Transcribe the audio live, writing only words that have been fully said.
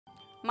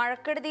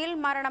മഴക്കെടുതിയിൽ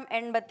മരണം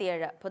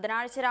 87.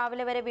 ബുധനാഴ്ച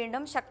രാവിലെ വരെ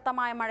വീണ്ടും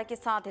ശക്തമായ മഴയ്ക്ക്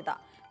സാധ്യത.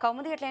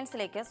 കൗമുദി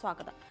ഹെഡ്ലൈൻസിലേക്ക്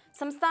സ്വാഗതം.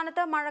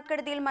 സംസ്ഥാനത്ത്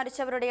മഴക്കെടുതിയിൽ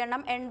മരിച്ചവരുടെ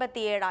എണ്ണം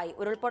 87 ആയി.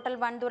 ഉരുൾപൊട്ടൽ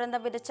വൻ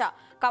ദുരന്തം വിതച്ച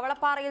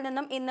കവളപ്പാറയിൽ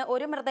നിന്നും ഇന്ന്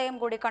ഒരു മൃതദേഹം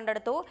കൂടി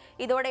കണ്ടെടുത്തു.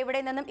 ഇതോടെ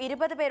ഇവിടെ നിന്നും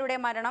 20 പേരുടെ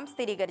മരണം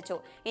സ്ഥിരീകരിച്ചു.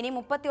 ഇനി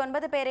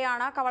 39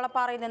 പേരെയാണ്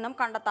കവളപ്പാറയിൽ നിന്നും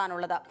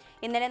കണ്ടെത്താനുള്ളത്.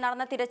 ഇന്നലെ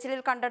നടന്ന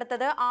തിരച്ചിലിൽ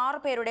കണ്ടെടുത്തത്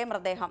 6 പേരുടെ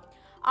മൃതദേഹം.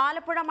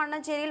 ആലപ്പുഴ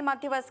മണ്ണഞ്ചേരിയിൽ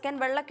മധ്യവയസ്കൻ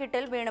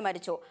വെള്ളക്കെട്ടിൽ വീണു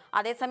മരിച്ചു.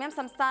 അതേസമയം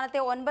സംസ്ഥാനത്തെ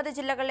 9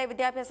 ജില്ലകളിലെ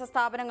വിദ്യാഭ്യാസ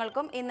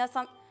സ്ഥാപനങ്ങൾക്കും ഇന്ന്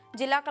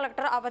ജില്ലാ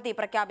കളക്ടർ അവധി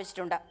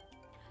പ്രഖ്യാപിച്ചിട്ടുണ്ട്.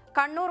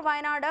 കണ്ണൂർ,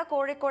 വയനാട്,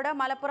 കോഴിക്കോട്,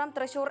 മലപ്പുറം,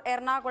 തൃശൂർ,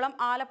 എറണാകുളം,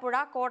 ആലപ്പുഴ,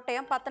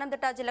 കോട്ടയം,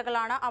 പത്തനംതിട്ട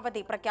ജില്ലകളാണ്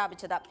അവധി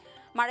പ്രഖ്യാപിച്ചത്.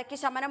 മഴയ്ക്ക്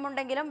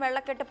ശമനമുണ്ടെങ്കിലും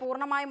വെള്ളക്കെട്ട്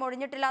പൂർണ്ണമായും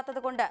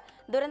ഒഴിഞ്ഞിട്ടില്ലാത്തതുകൊണ്ട്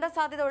ദുരന്ത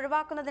സാധ്യത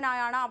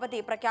ഒഴിവാക്കുന്നതിനായാണ് അവധി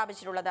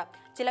പ്രഖ്യാപിച്ചിട്ടുള്ളത്.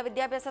 ചില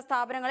വിദ്യാഭ്യാസ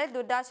സ്ഥാപനങ്ങളിൽ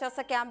ദുരിതാശ്വാസ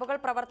ക്യാമ്പുകൾ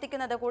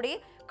പ്രവർത്തിക്കുന്നത് കൂടി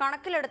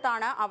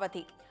കണക്കിലെടുത്താണ്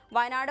അവധി.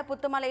 വയനാട്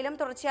പുത്തുമലയിലും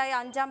തുടർച്ചയായ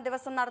 5-ാം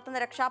ദിവസം നടത്തുന്ന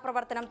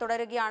രക്ഷാപ്രവർത്തനം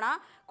തുടരുകയാണ്.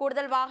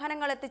 കൂടുതൽ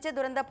വാഹനങ്ങൾ എത്തിച്ച്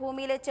ദുരന്ത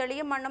ഭൂമിയിലെ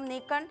ചെളിയും മണ്ണും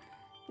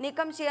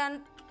നീക്കം ചെയ്യാൻ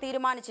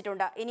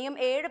തീരുമാനിച്ചിട്ടുണ്ട്. ഇനിയും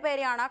 7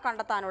 പേരെയാണ്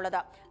കണ്ടെത്താനുള്ളത്.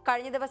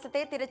 കഴിഞ്ഞ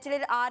ദിവസത്തെ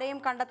തിരച്ചിലിൽ ആരെയും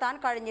കണ്ടെത്താൻ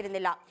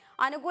കഴിഞ്ഞിരുന്നില്ല.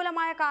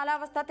 അനുകൂലമായ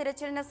കാലാവസ്ഥ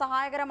തിരച്ചിലിന്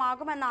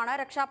സഹായകരമാകുമെന്നാണ്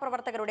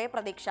രക്ഷാപ്രവർത്തകരുടെ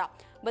പ്രതീക്ഷ.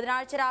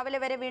 ബുധനാഴ്ച രാവിലെ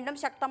വരെ വീണ്ടും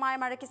ശക്തമായ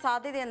മഴയ്ക്ക്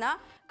സാധ്യതയെന്ന്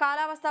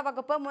കാലാവസ്ഥാ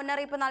വകുപ്പ്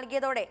മുന്നറിയിപ്പ്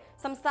നൽകിയതോടെ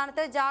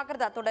സംസ്ഥാനത്ത്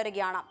ജാഗ്രത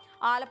തുടരുകയാണ്.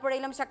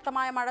 ആലപ്പുഴയിലും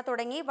ശക്തമായ മഴ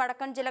തുടങ്ങി.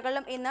 വടക്കൻ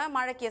ജില്ലകളിലും ഇന്ന്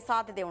മഴയ്ക്ക്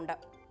സാധ്യതയുണ്ട്.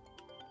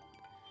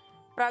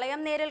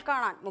 പ്രളയം നേരിൽ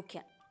കാണാൻ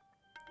മുഖ്യൻ.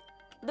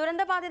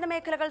 ദുരന്തബാധിത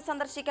മേഖലകൾ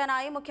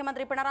സന്ദർശിക്കാനായി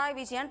മുഖ്യമന്ത്രി പിണറായി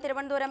വിജയൻ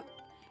തിരുവനന്തപുരം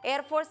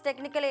എയർഫോഴ്സ്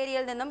ടെക്നിക്കൽ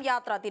ഏരിയയിൽ നിന്നും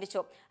യാത്ര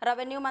തിരിച്ചു.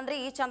 റവന്യൂ മന്ത്രി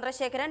E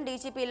Chandrasekharan,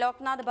 DGP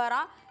Loknath Behera,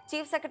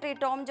 chief secretary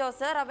Tom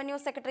Jose, revenue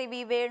secretary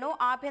V Venu,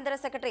 ആഭ്യന്തര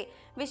സെക്രട്ടറി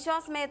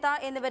വിശ്വാസ് മേത്ത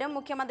എന്നിവരും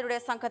മുഖ്യമന്ത്രിയുടെ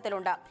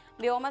സംഘത്തിലുണ്ട്.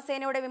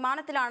 വ്യോമസേനയുടെ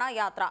വിമാനത്തിലാണ്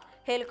യാത്ര.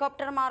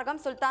 ഹെലികോപ്റ്റർ മാർഗം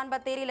സുൽത്താൻ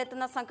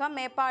ബത്തേരിയിലെത്തുന്ന സംഘം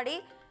മേപ്പാടി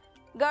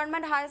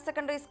ഗവൺമെന്റ് ഹയർ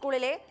സെക്കൻഡറി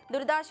സ്കൂളിലെ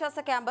ദുരിതാശ്വാസ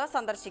ക്യാമ്പ്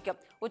സന്ദർശിക്കും.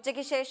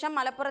 ഉച്ചയ്ക്ക് ശേഷം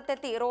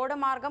മലപ്പുറത്തെത്തി റോഡ്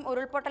മാർഗം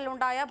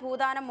ഉരുൾപൊട്ടലുണ്ടായ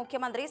ഭൂതാനം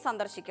മുഖ്യമന്ത്രി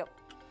സന്ദർശിക്കും.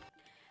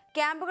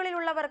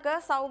 ക്യാമ്പുകളിലുള്ളവർക്ക്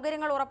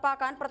സൗകര്യങ്ങൾ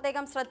ഉറപ്പാക്കാൻ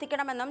പ്രത്യേകം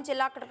ശ്രദ്ധിക്കണമെന്നും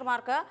ജില്ലാ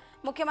കളക്ടർമാർക്ക്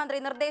മുഖ്യമന്ത്രി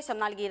നിർദ്ദേശം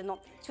നൽകിയിരുന്നു.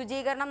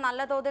 ശുചീകരണം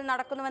നല്ല തോതിൽ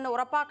നടക്കുന്നുവെന്ന്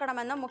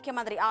ഉറപ്പാക്കണമെന്നും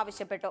മുഖ്യമന്ത്രി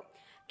ആവശ്യപ്പെട്ടു.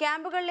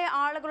 ക്യാമ്പുകളിലെ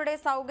ആളുകളുടെ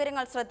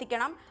സൗകര്യങ്ങൾ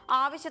ശ്രദ്ധിക്കണം.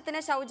 ആവശ്യത്തിന്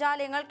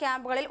ശൗചാലയങ്ങൾ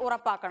ക്യാമ്പുകളിൽ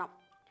ഉറപ്പാക്കണം.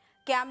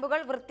 ക്യാമ്പുകൾ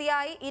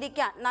വൃത്തിയായി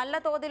ഇരിക്കാൻ നല്ല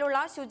തോതിലുള്ള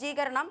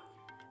ശുചീകരണം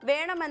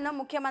വേണമെന്നും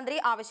മുഖ്യമന്ത്രി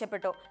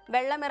ആവശ്യപ്പെട്ടു.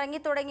 വെള്ളമിറങ്ങി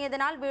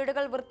തുടങ്ങിയതിനാൽ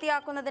വീടുകൾ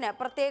വൃത്തിയാക്കുന്നതിന്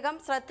പ്രത്യേകം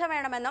ശ്രദ്ധ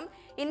വേണമെന്നും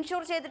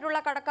ഇൻഷൂർ ചെയ്തിട്ടുള്ള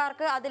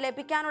കടക്കാർക്ക് അത്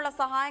ലഭിക്കാനുള്ള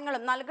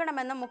സഹായങ്ങളും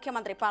നൽകണമെന്നും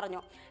മുഖ്യമന്ത്രി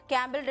പറഞ്ഞു.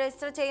 ക്യാമ്പിൽ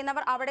രജിസ്റ്റർ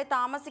ചെയ്യുന്നവർ അവിടെ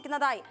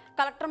താമസിക്കുന്നതായി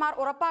കളക്ടർമാർ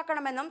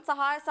ഉറപ്പാക്കണമെന്നും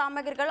സഹായ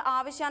സാമഗ്രികൾ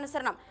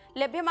ആവശ്യാനുസരണം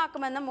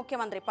ലഭ്യമാക്കുമെന്നും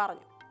മുഖ്യമന്ത്രി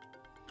പറഞ്ഞു.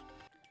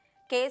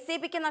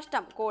 KSEBക്ക്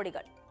നഷ്ടം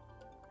കോടികൾ.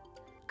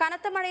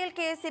 കനത്ത മഴയിൽ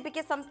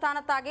KSEBക്ക്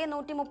സംസ്ഥാനത്താകെ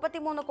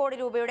 133 കോടി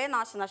രൂപയുടെ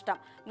നാശനഷ്ടം.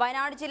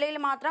 വയനാട് ജില്ലയിൽ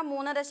മാത്രം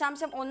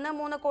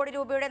 3.13 കോടി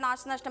രൂപയുടെ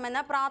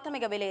നാശനഷ്ടമെന്ന്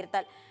പ്രാഥമിക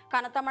വിലയിരുത്തൽ.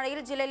 കനത്ത മഴയിൽ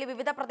ജില്ലയിലെ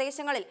വിവിധ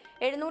പ്രദേശങ്ങളിൽ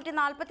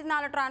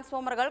 744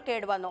 ട്രാൻസ്ഫോമറുകൾ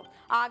കേടുവന്നു.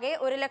 ആകെ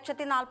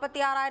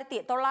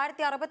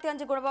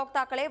 1,46,965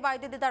 ഗുണഭോക്താക്കളെ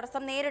വൈദ്യുതി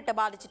തടസ്സം നേരിട്ട്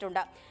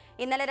ബാധിച്ചിട്ടുണ്ട്.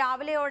 ഇന്നലെ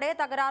രാവിലെയോടെ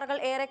തകരാറുകൾ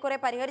ഏറെക്കുറെ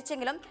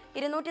പരിഹരിച്ചെങ്കിലും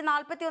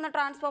 241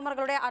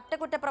 ട്രാൻസ്ഫോമറുകളുടെ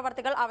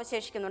അറ്റകുറ്റപ്രവർത്തികൾ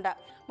അവശേഷിക്കുന്നുണ്ട്.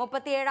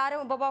 37,000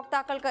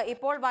 ഉപഭോക്താക്കൾക്ക്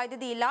ഇപ്പോൾ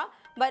വൈദ്യുതിയില്ല.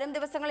 വരും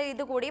ദിവസങ്ങളിൽ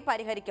ഇതുകൂടി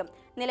പരിഹരിക്കും.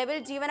 നിലവിൽ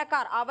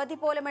ജീവനക്കാർ അവധി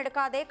പോലും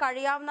എടുക്കാതെ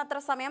കഴിയാവുന്നത്ര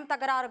സമയം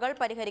തകരാറുകൾ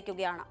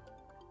പരിഹരിക്കുകയാണ്.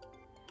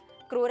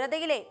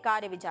 ക്രൂരതയിലെ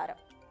കാര്യവിചാരം.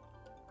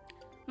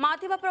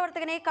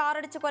 മാധ്യമപ്രവർത്തകനെ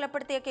കാറടിച്ച്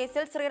കൊലപ്പെടുത്തിയ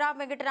കേസിൽ ശ്രീറാം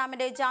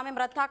വെങ്കിട്ടരാമന്റെ ജാമ്യം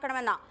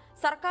റദ്ദാക്കണമെന്ന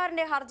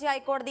സർക്കാരിന്റെ ഹർജി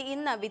ഹൈക്കോടതി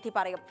ഇന്ന് വിധി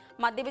പറയും.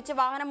 മദ്യപിച്ച്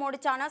വാഹനം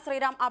ഓടിച്ചാണ്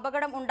ശ്രീറാം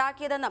അപകടം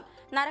ഉണ്ടാക്കിയതെന്നും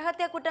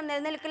നരഹത്യാ കുറ്റം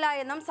നിലനിൽക്കില്ല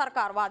എന്നും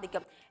സർക്കാർ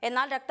വാദിക്കും.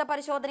 എന്നാൽ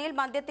രക്തപരിശോധനയിൽ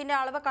മദ്യത്തിന്റെ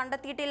അളവ്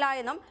കണ്ടെത്തിയിട്ടില്ല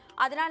എന്നും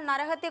അതിനാൽ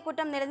നരഹത്യാ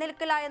കുറ്റം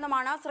നിലനിൽക്കില്ല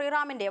എന്നുമാണ്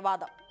ശ്രീറാമിന്റെ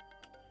വാദം.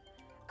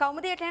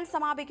 കൗമുദി ഹെഡ്ലൈൻസ്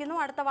സമാപിക്കുന്നു.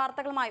 അടുത്ത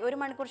വാർത്തകളുമായി 1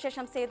 മണിക്കൂർ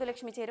ശേഷം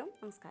സേതുലക്ഷ്മി ചേരും.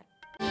 നമസ്കാരം.